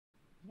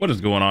What is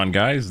going on,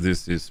 guys?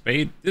 This is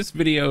Spade. This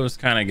video is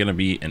kind of going to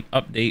be an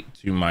update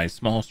to my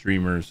small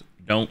streamers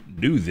don't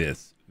do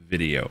this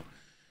video,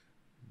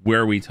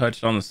 where we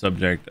touched on the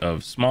subject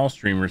of small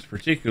streamers,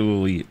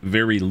 particularly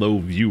very low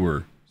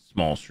viewer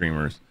small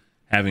streamers,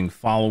 having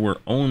follower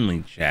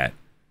only chat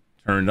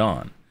turned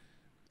on.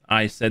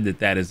 I said that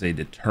that is a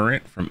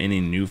deterrent from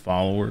any new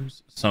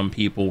followers. Some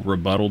people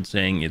rebutted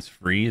saying it's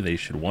free, they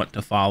should want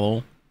to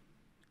follow.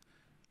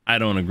 I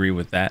don't agree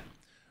with that,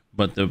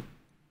 but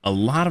a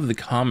lot of the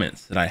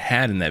comments that I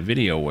had in that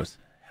video was,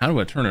 how do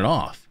I turn it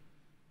off?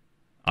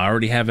 I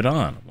already have it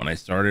on. When I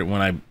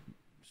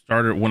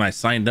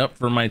signed up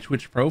for my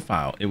Twitch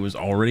profile, it was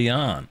already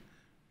on.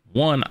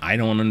 One, I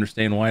don't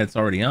understand why it's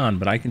already on,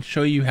 but I can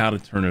show you how to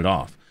turn it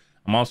off.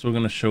 I'm also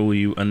going to show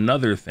you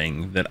another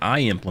thing that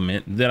I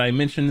implement that I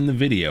mentioned in the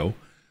video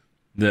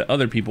that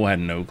other people had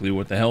no clue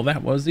what the hell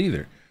that was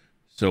either.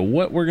 So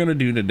what we're going to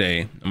do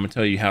today, I'm going to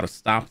tell you how to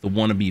stop the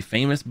wannabe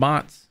famous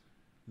bots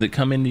that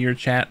come into your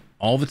chat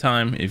all the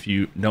time. If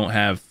you don't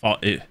have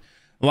a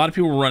lot of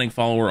people are running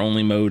follower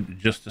only mode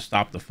just to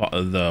stop the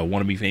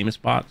wannabe famous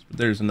bots, but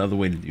there's another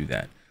way to do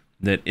that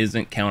that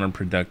isn't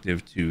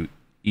counterproductive to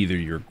either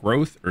your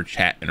growth or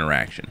chat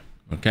interaction.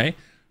 Okay,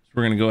 so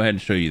we're going to go ahead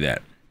and show you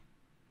that.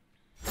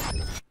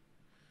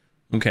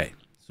 Okay,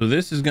 so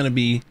this is going to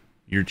be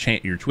your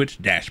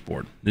Twitch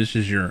dashboard. This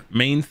is your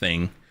main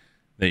thing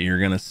that you're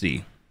going to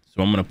see.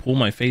 So I'm going to pull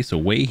my face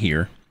away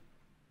here.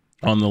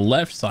 On the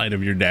left side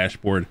of your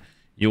dashboard,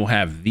 you'll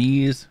have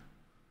these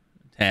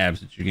tabs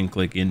that you can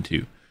click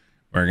into.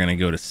 We're going to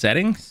go to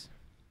settings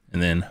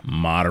and then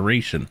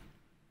moderation.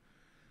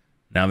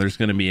 Now there's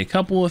going to be a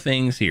couple of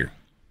things here.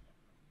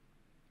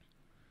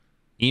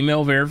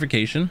 Email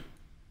verification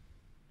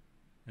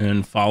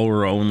and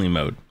follower only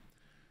mode.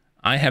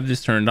 I have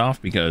this turned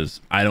off because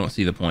I don't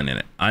see the point in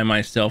it. I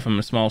myself am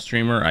a small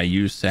streamer. I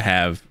used to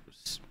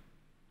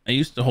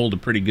hold a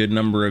pretty good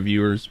number of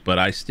viewers, but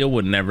I still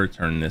would never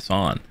turn this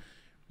on,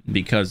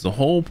 because the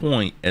whole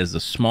point as a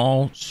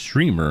small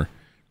streamer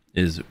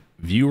is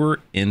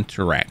viewer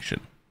interaction.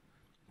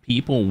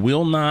 People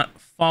will not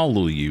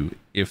follow you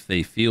if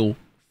they feel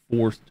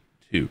forced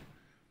to.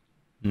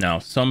 Now,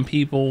 some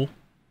people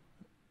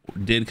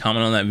did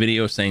comment on that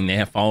video saying they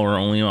have follower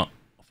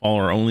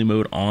only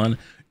mode on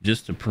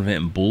just to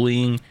prevent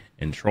bullying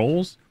and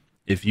trolls.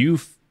 If you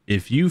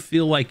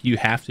feel like you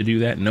have to do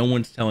that, no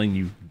one's telling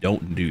you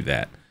don't do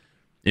that.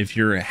 If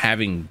you're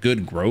having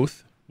good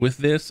growth with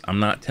this, I'm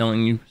not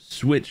telling you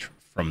switch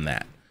from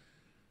that.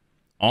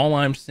 All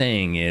I'm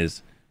saying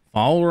is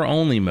follower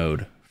only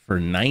mode for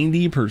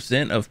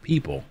 90% of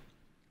people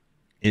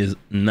is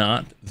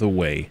not the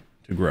way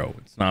to grow.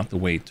 It's not the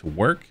way to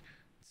work.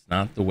 It's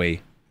not the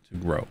way to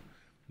grow,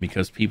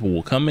 because people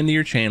will come into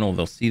your channel,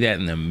 they'll see that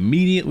and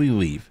immediately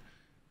leave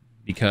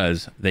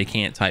because they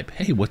can't type,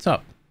 hey, what's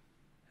up?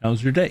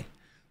 How's your day?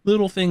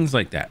 Little things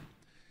like that.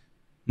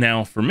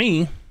 Now for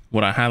me,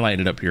 what I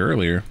highlighted up here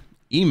earlier,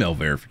 email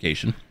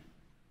verification.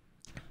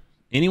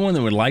 Anyone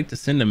that would like to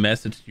send a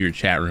message to your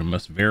chat room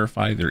must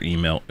verify their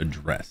email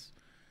address.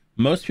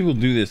 Most people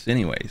do this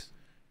anyways,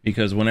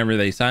 because whenever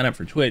they sign up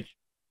for Twitch,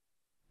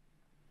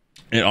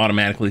 it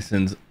automatically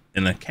sends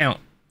an account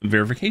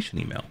verification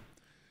email.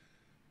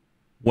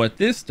 What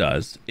this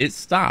does, it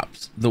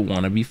stops the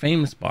wannabe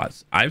famous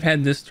bots. I've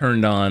had this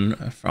turned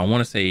on for, I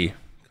want to say,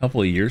 a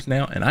couple of years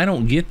now, and I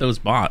don't get those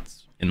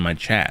bots in my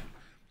chat,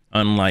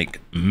 unlike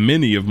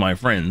many of my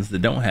friends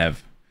that don't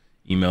have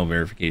email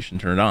verification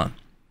turned on.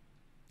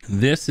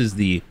 This is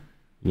the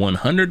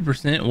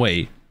 100%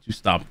 way to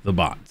stop the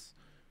bots.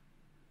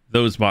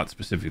 Those bots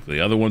specifically.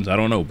 Other ones I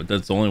don't know, but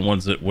that's the only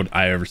ones that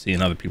I ever see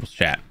in other people's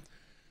chat.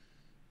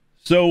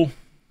 So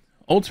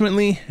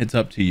ultimately, it's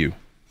up to you.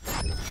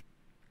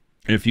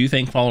 If you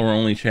think follower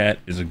only chat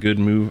is a good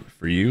move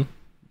for you,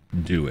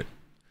 do it.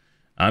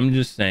 I'm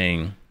just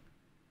saying,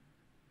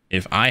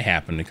 if I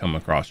happen to come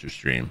across your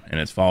stream and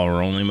it's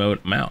follower only mode,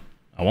 I'm out.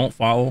 I won't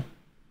follow.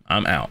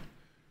 I'm out.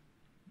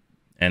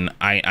 And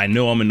I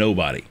know I'm a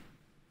nobody.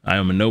 I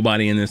am a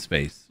nobody in this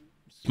space.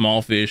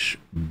 Small fish,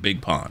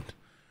 big pond,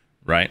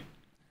 right?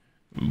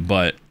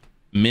 But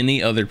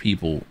many other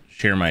people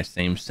share my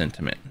same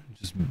sentiment.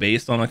 Just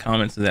based on the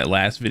comments of that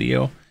last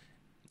video,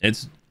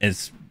 it's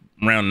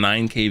around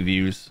 9K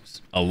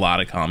views, a lot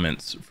of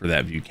comments for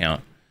that view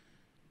count.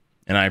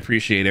 And I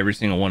appreciate every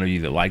single one of you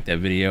that liked that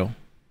video,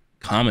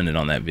 commented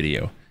on that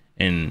video,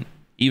 and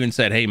even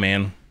said, hey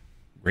man,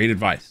 great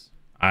advice.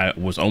 I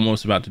was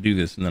almost about to do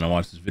this, and then I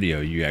watched this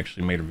video. You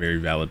actually made a very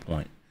valid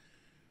point.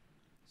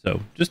 So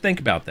just think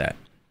about that.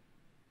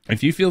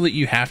 If you feel that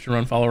you have to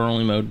run follower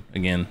only mode,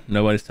 again,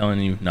 nobody's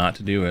telling you not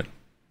to do it.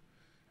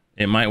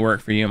 It might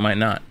work for you, it might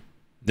not.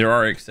 There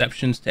are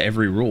exceptions to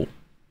every rule.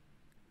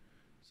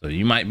 So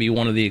you might be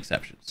one of the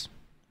exceptions.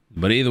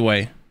 But either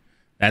way,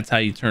 that's how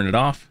you turn it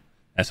off.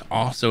 That's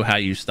also how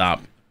you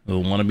stop the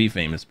wannabe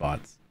famous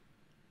bots.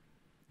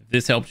 If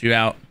this helps you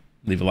out,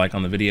 leave a like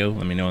on the video.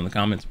 Let me know in the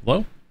comments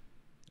below.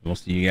 We'll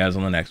see you guys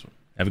on the next one.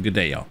 Have a good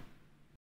day, y'all.